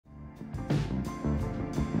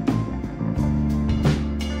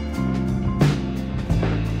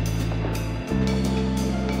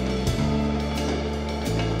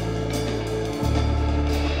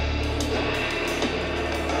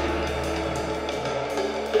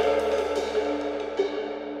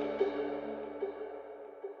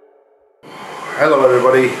Hello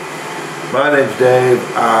everybody, my name's Dave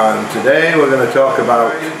and today we're going to talk about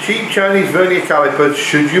cheap Chinese Vernier Calipers.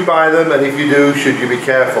 Should you buy them, and if you do, should you be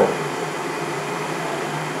careful?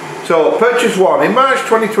 So purchase one. In March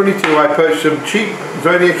 2022 I purchased some cheap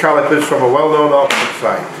Vernier Calipers from a well-known auction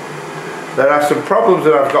site. There are some problems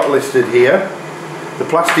that I've got listed here. The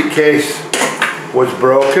plastic case was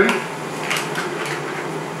broken,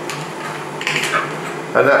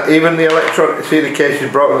 and that even the electronic, see the case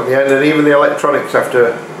is broken at the end, and even the electronics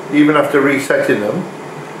after resetting them,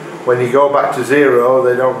 when you go back to zero,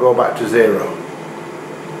 they don't go back to zero.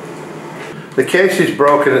 The case is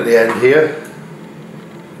broken at the end here,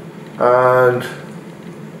 and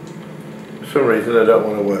for some reason I don't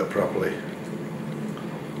want to work properly.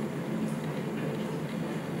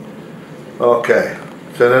 Okay,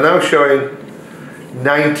 so they're now showing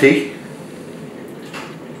 90.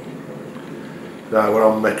 Now we're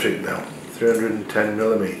on metric now, 310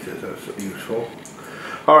 millimeters, that's useful.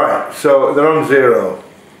 Alright, so they're on zero.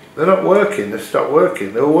 They're not working, they stopped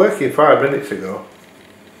working. They were working 5 minutes ago.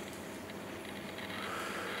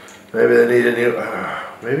 Maybe they need a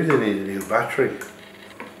new battery.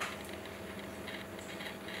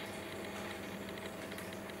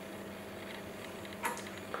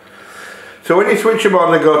 So when you switch them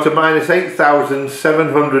on, they go to minus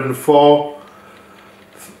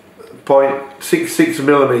 8,704.66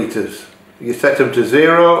 millimeters. You set them to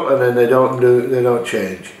zero, and then they don't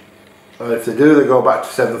change. And if they do, they go back to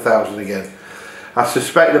 7,000 again. I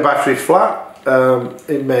suspect the battery's flat.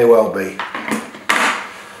 It may well be.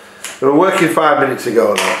 They were working 5 minutes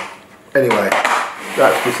ago though. Anyway,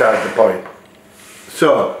 that's beside the point.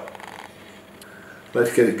 So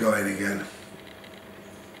let's get it going again.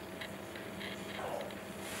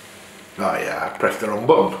 Oh yeah, I pressed the wrong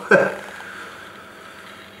button.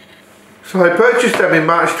 So I purchased them in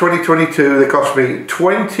March 2022. They cost me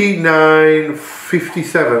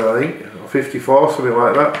 $29.57, I think, or 54, something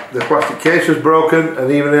like that. The plastic case was broken, and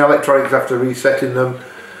even the electronics, after resetting them,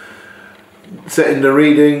 setting the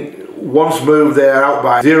reading, once moved, they are out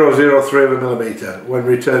by 0.03 of a millimeter when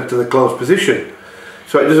returned to the closed position.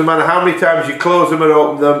 So it doesn't matter how many times you close them and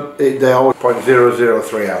open them, they always point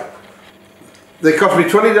 0.003 out. They cost me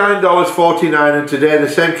 $29.49, and today the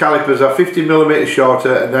same calipers are 50 millimeters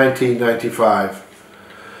shorter at $19.95.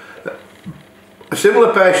 A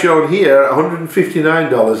similar pair shown here at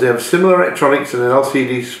 $159. They have similar electronics and an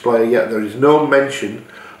LCD display, yet there is no mention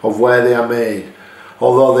of where they are made.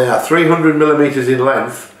 Although they are 300 millimeters in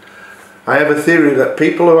length, I have a theory that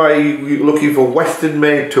people who are looking for Western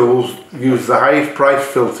made tools use the highest price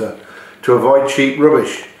filter to avoid cheap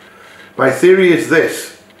rubbish. My theory is this: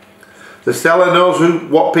 the seller knows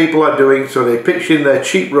what people are doing, so they pitch in their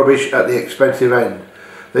cheap rubbish at the expensive end.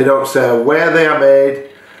 They don't say where they are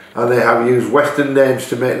made, and they have used Western names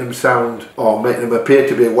to make them sound, or make them appear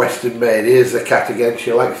to be Western made. Here's the cat again,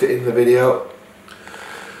 she likes it in the video.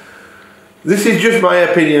 This is just my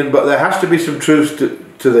opinion, but there has to be some truth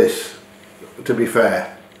to this, to be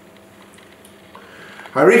fair.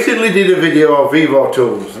 I recently did a video of Vivo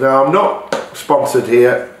tools. Now I'm not sponsored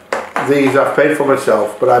here. These I've paid for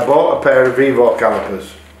myself, but I bought a pair of Vivo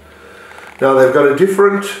calipers. Now they've got a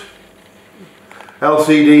different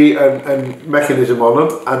LCD and mechanism on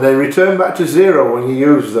them, and they return back to zero when you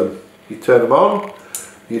use them. You turn them on,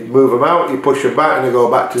 you move them out, you push them back, and they go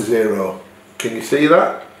back to zero. Can you see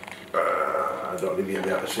that? I don't know if you'll be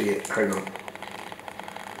able to see it. Hang on.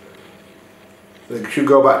 They should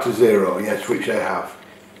go back to zero, yes, which they have.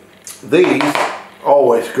 These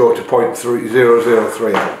always go to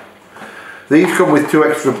 0.003. These come with 2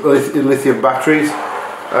 extra lithium batteries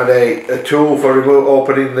and a tool for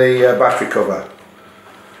opening the battery cover.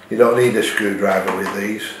 You don't need a screwdriver with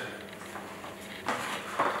these.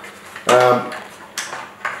 I'm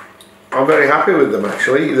very happy with them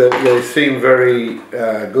actually. They seem very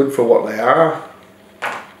good for what they are.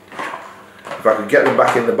 If I could get them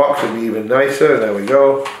back in the box, it'd be even nicer. There we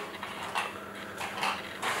go.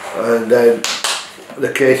 And then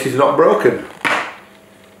the case is not broken.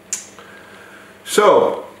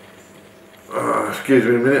 So, excuse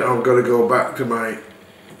me a minute, I've got to go back to my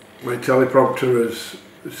teleprompter has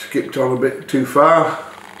skipped on a bit too far.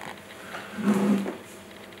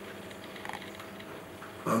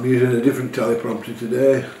 I'm using a different teleprompter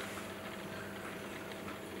today.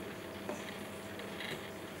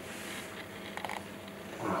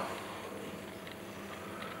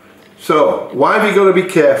 So, why have you got to be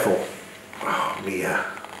careful? Oh, Mia.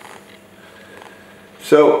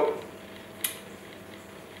 So,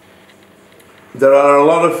 there are a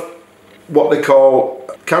lot of what they call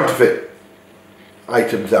counterfeit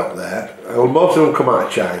items out there. Well, most of them come out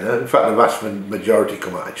of China. In fact, the vast majority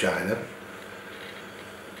come out of China.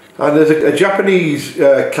 And there's a Japanese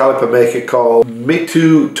caliper maker called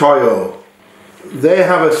Toyo. They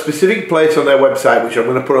have a specific place on their website, which I'm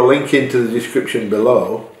going to put a link into the description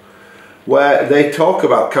below, where they talk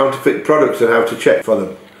about counterfeit products and how to check for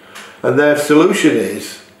them. And their solution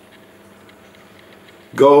is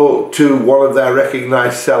go to one of their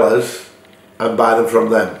recognised sellers and buy them from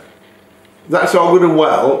them. That's all good and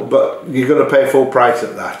well, but you're going to pay full price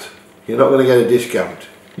at that. You're not going to get a discount.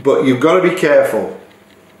 But you've got to be careful,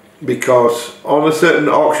 because on a certain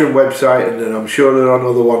auction website, and I'm sure they're on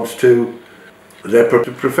other ones too, they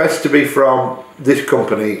profess to be from this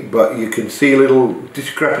company, but you can see little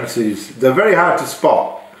discrepancies. They're very hard to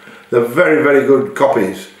spot. They're very, very good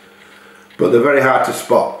copies, but they're very hard to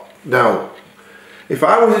spot. Now, if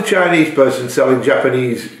I was a Chinese person selling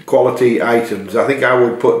Japanese quality items, I think I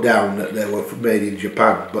would put down that they were made in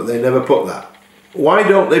Japan, but they never put that. Why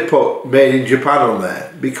don't they put made in Japan on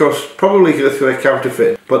there? Because probably because they're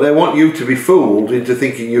counterfeit, but they want you to be fooled into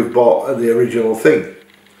thinking you've bought the original thing.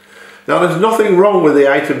 Now, there's nothing wrong with the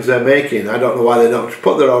items they're making. I don't know why they don't just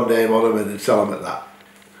put their own name on them and sell them at that.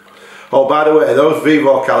 Oh, by the way, those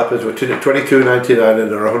Vernier calipers were $22.99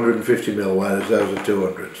 and they're 150mm, whereas those are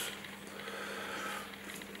 200s.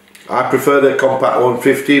 I prefer the compact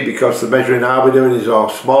 150 because the measuring I'll be doing is all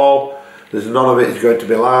small. There's none of it is going to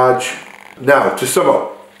be large. Now, to sum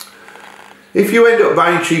up, if you end up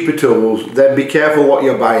buying cheaper tools, then be careful what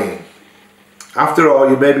you're buying. After all,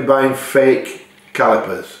 you may be buying fake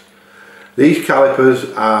calipers. These calipers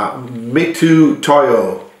are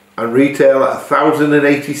Toyo and retail at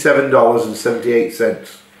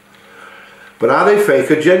 $1,087.78. But are they fake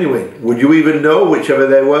or genuine? Would you even know whichever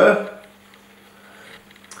they were?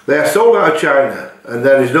 They are sold out of China and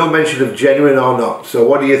there is no mention of genuine or not, so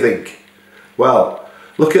what do you think? Well,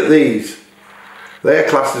 look at these. They are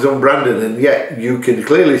classed as unbranded, and yet you can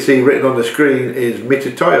clearly see written on the screen is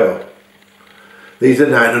Toyo. These are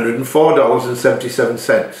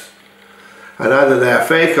 $904.77. And either they are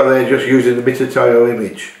fake or they're just using the Toyo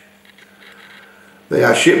image. They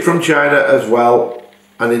are shipped from China as well,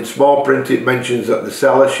 and in small print it mentions that the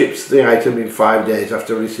seller ships the item in 5 days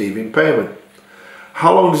after receiving payment.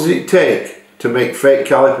 How long does it take to make fake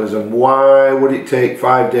calipers, and why would it take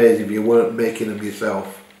 5 days if you weren't making them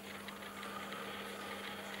yourself?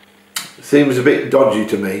 Seems a bit dodgy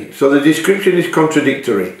to me. So the description is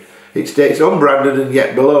contradictory. It states unbranded and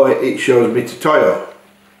yet below it, it shows Toyo.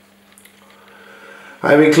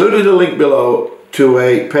 I have included a link below to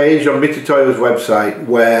a page on Toyo's website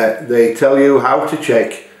where they tell you how to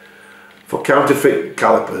check for counterfeit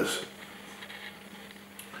calipers.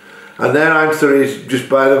 And their answer is just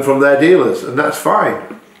buy them from their dealers, and that's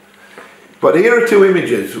fine. But here are two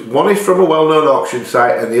images. One is from a well-known auction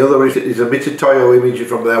site and the other is a Toyo image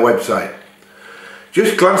from their website.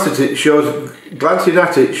 Just glancing at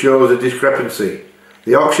it shows a discrepancy.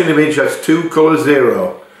 The auction image has two colour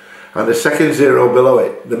 0 and a second 0 below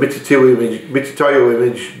it. The Toyo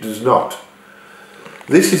image does not.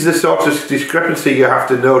 This is the sort of discrepancy you have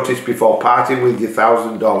to notice before parting with your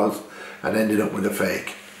 $1,000 and ending up with a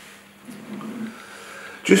fake.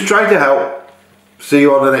 Just trying to help. See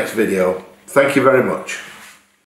you on the next video. Thank you very much.